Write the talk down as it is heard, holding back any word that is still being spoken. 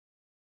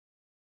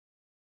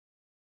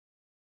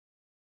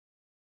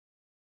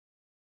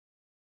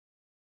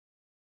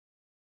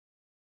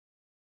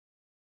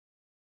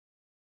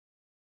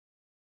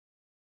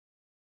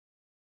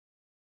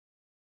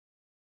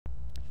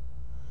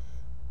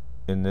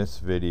In this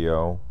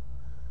video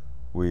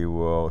we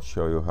will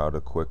show you how to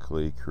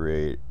quickly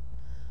create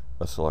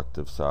a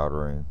selective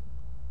soldering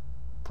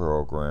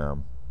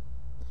program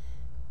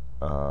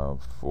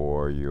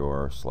for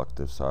your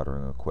selective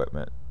soldering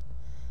equipment.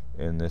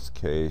 In this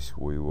case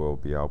we will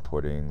be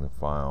outputting the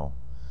file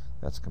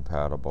that's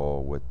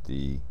compatible with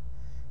the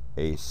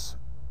ACE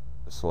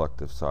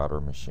selective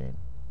solder machine.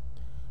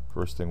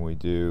 First thing we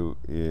do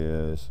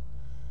is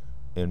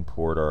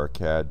import our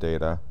CAD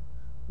data.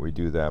 We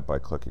do that by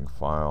clicking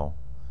File,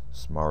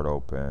 Smart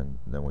Open,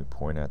 then we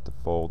point at the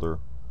folder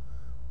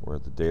where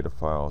the data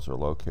files are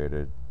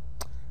located.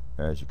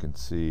 As you can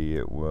see,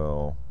 it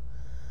will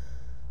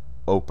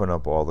open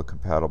up all the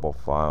compatible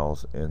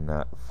files in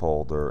that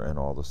folder and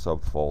all the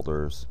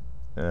subfolders.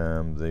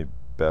 The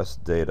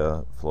best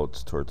data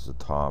floats towards the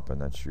top,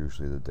 and that's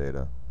usually the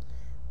data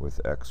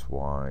with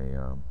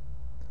XY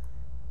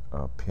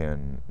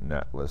pin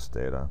net list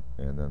data,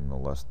 and then the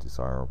less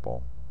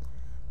desirable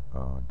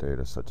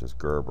data such as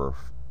Gerber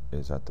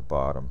is at the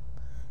bottom.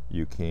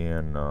 You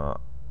can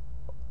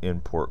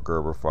import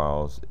Gerber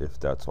files if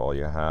that's all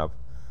you have.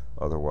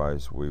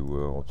 Otherwise we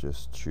will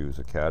just choose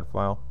a CAD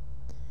file.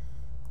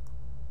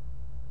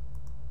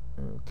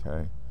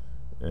 Okay,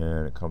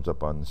 and it comes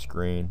up on the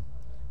screen.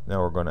 Now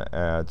we're going to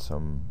add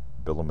some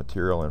bill of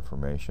material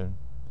information.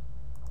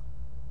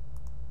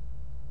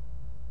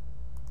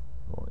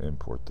 We'll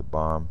import the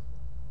BOM.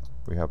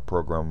 We have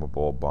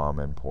programmable BOM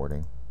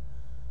importing.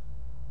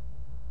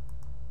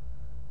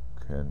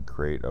 Can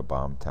create a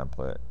BOM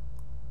template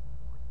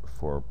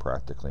for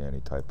practically any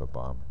type of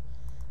BOM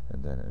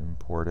and then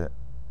import it.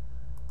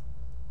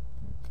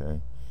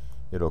 Okay,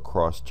 it'll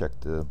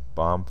cross-check the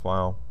BOM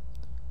file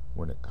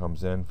when it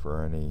comes in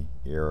for any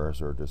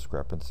errors or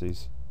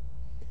discrepancies.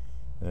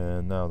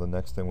 And now the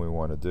next thing we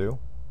want to do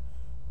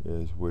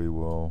is we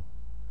will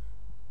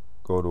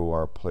go to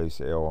our Place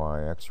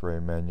AOI X-ray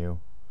menu.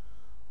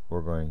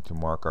 We're going to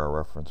mark our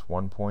reference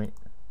 1 point,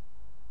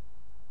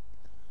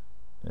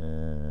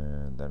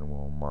 and then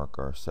we'll mark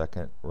our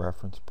second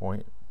reference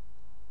point,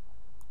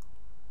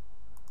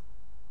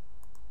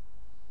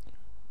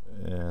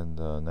 and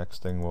the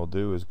next thing we'll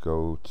do is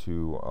go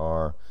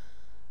to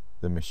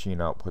the machine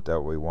output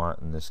that we want.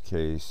 In this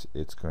case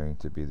it's going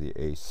to be the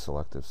ACE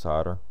selective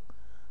solder.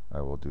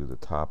 I will do the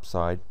top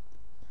side.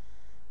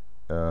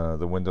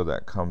 The window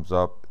that comes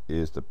up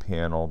is the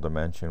panel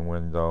dimension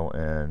window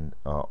and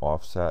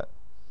offset.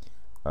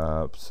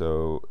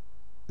 So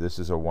this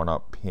is a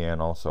 1-up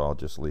panel, so I'll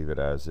just leave it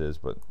as is,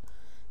 but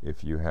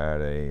if you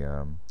had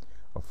a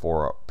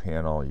 4-up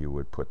panel you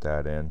would put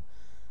that in.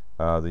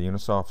 The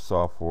Unisoft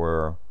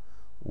software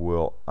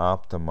will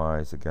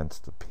optimize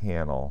against the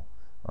panel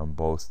on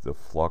both the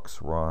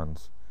flux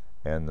runs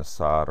and the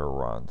solder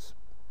runs,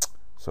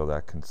 so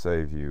that can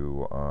save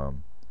you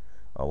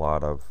a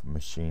lot of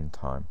machine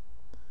time.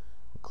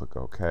 Click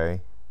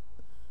OK,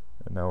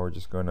 and now we're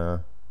just going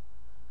to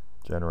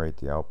generate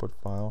the output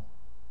file.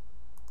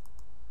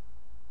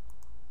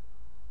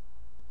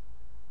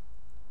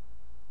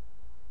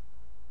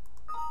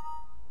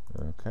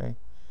 Okay,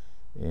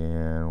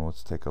 and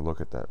let's take a look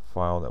at that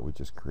file that we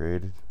just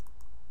created.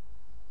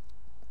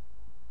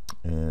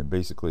 And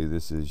basically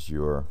this is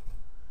your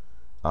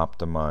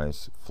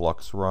optimized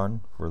flux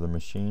run for the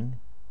machine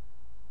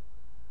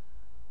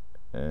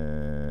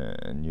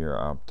and your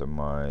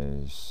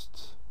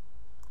optimized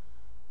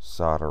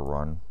solder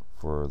run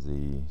for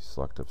the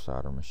selective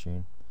solder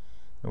machine.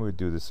 And we'd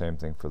do the same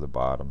thing for the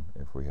bottom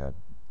if we had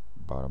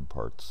bottom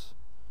parts.